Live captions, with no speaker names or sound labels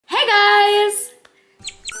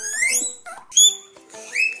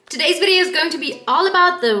Today's video is going to be all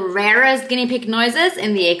about the rarest guinea pig noises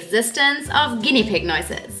in the existence of guinea pig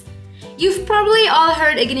noises. You've probably all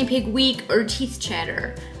heard a guinea pig weak or teeth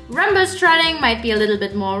chatter. Rumba strutting might be a little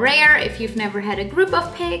bit more rare if you've never had a group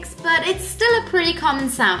of pigs, but it's still a pretty common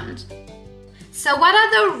sound. So what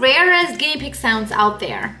are the rarest guinea pig sounds out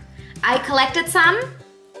there? I collected some,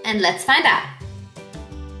 and let's find out.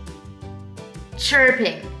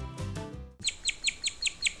 Chirping.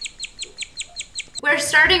 We're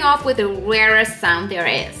starting off with the rarest sound there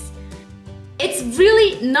is. It's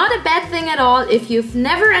really not a bad thing at all if you've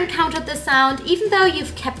never encountered the sound, even though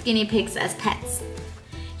you've kept guinea pigs as pets.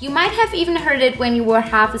 You might have even heard it when you were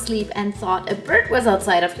half asleep and thought a bird was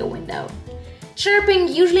outside of your window. Chirping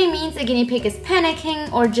usually means a guinea pig is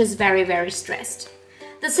panicking or just very stressed.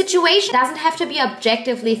 The situation doesn't have to be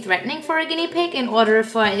objectively threatening for a guinea pig in order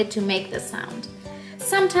for it to make this sound.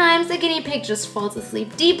 Sometimes a guinea pig just falls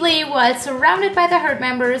asleep deeply while surrounded by the herd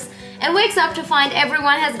members and wakes up to find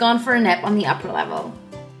everyone has gone for a nap on the upper level.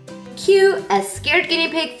 Cue a scared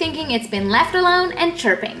guinea pig thinking it's been left alone and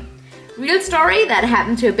chirping. Real story that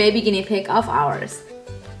happened to a baby guinea pig of ours.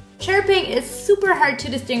 Chirping is super hard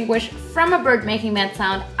to distinguish from a bird making that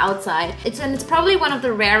sound outside. It's probably one of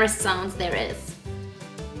the rarest sounds there is.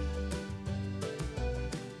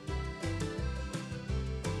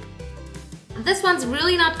 This one's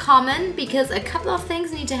really not common because a couple of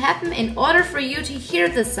things need to happen in order for you to hear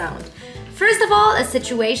the sound. First of all, a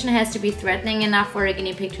situation has to be threatening enough for a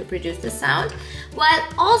guinea pig to produce the sound, while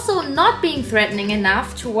also not being threatening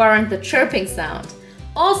enough to warrant the chirping sound.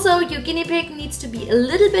 Also, your guinea pig needs to be a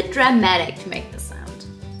little bit dramatic to make the sound.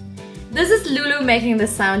 This is Lulu making the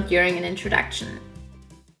sound during an introduction.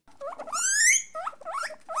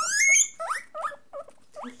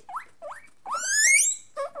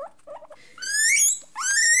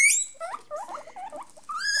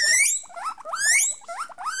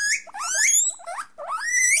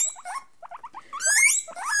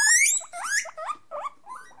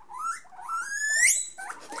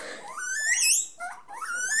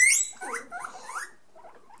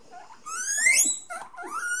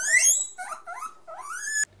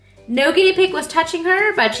 No guinea pig was touching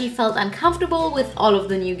her, but she felt uncomfortable with all of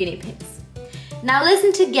the new guinea pigs. Now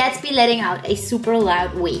listen to Gatsby letting out a super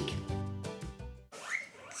loud wheak.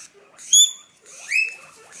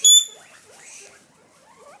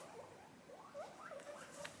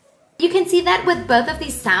 You can see that with both of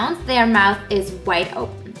these sounds, their mouth is wide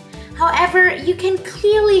open. However, you can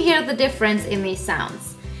clearly hear the difference in these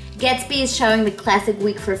sounds. Gatsby is showing the classic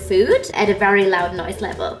wheak for food at a very loud noise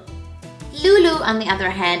level. Lulu, on the other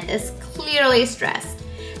hand, is clearly stressed.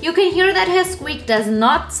 You can hear that her squeak does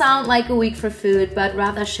not sound like a wheak for food, but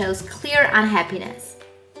rather shows clear unhappiness.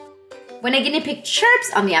 When a guinea pig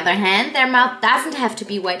chirps, on the other hand, their mouth doesn't have to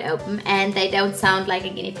be wide open and they don't sound like a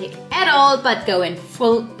guinea pig at all, but go in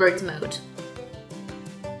full bird mode.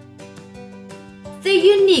 The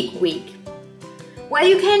unique wheak. While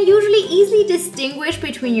you can usually easily distinguish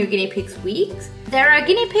between your guinea pig's wheaks, there are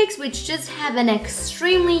guinea pigs which just have an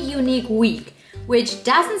extremely unique wheak, which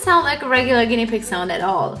doesn't sound like a regular guinea pig sound at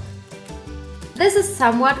all. This is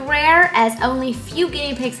somewhat rare as only few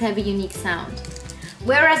guinea pigs have a unique sound.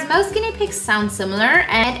 Whereas most guinea pigs sound similar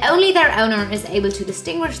and only their owner is able to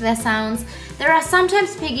distinguish their sounds, there are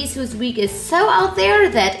sometimes piggies whose wheak is so out there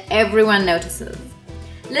that everyone notices.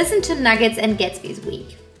 Listen to Nugget's and Gatsby's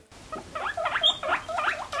wheak.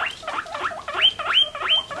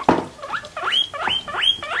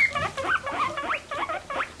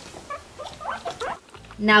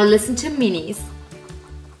 Now listen to Minnie's.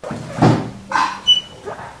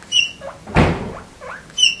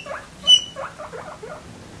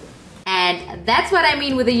 And that's what I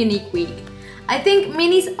mean with a unique wheak. I think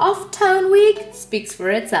Minnie's off-tone wheak speaks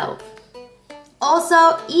for itself.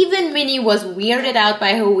 Also, even Minnie was weirded out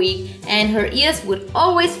by her wheak and her ears would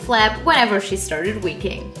always flap whenever she started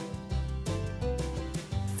wheaking.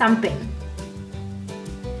 Thumping.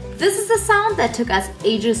 This is a sound that took us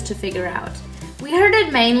ages to figure out. We heard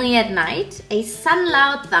it mainly at night, a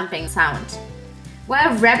sun-loud thumping sound.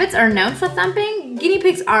 While rabbits are known for thumping, guinea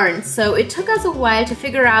pigs aren't, so it took us a while to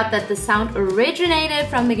figure out that the sound originated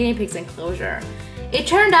from the guinea pig's enclosure. It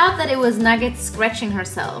turned out that it was Nugget scratching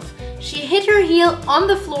herself. She hit her heel on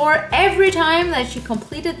the floor every time that she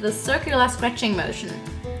completed the circular scratching motion.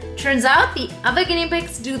 Turns out the other guinea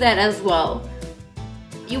pigs do that as well.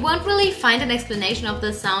 You won't really find an explanation of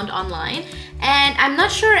the sound online, and I'm not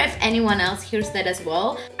sure if anyone else hears that as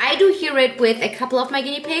well. I do hear it with a couple of my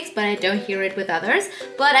guinea pigs, but I don't hear it with others.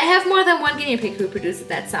 But I have more than one guinea pig who produces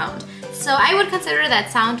that sound, so I would consider that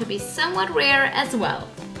sound to be somewhat rare as well.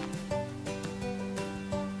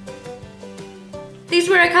 These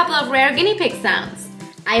were a couple of rare guinea pig sounds.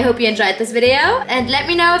 I hope you enjoyed this video and let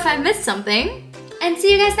me know if I missed something. And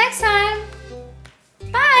see you guys next time!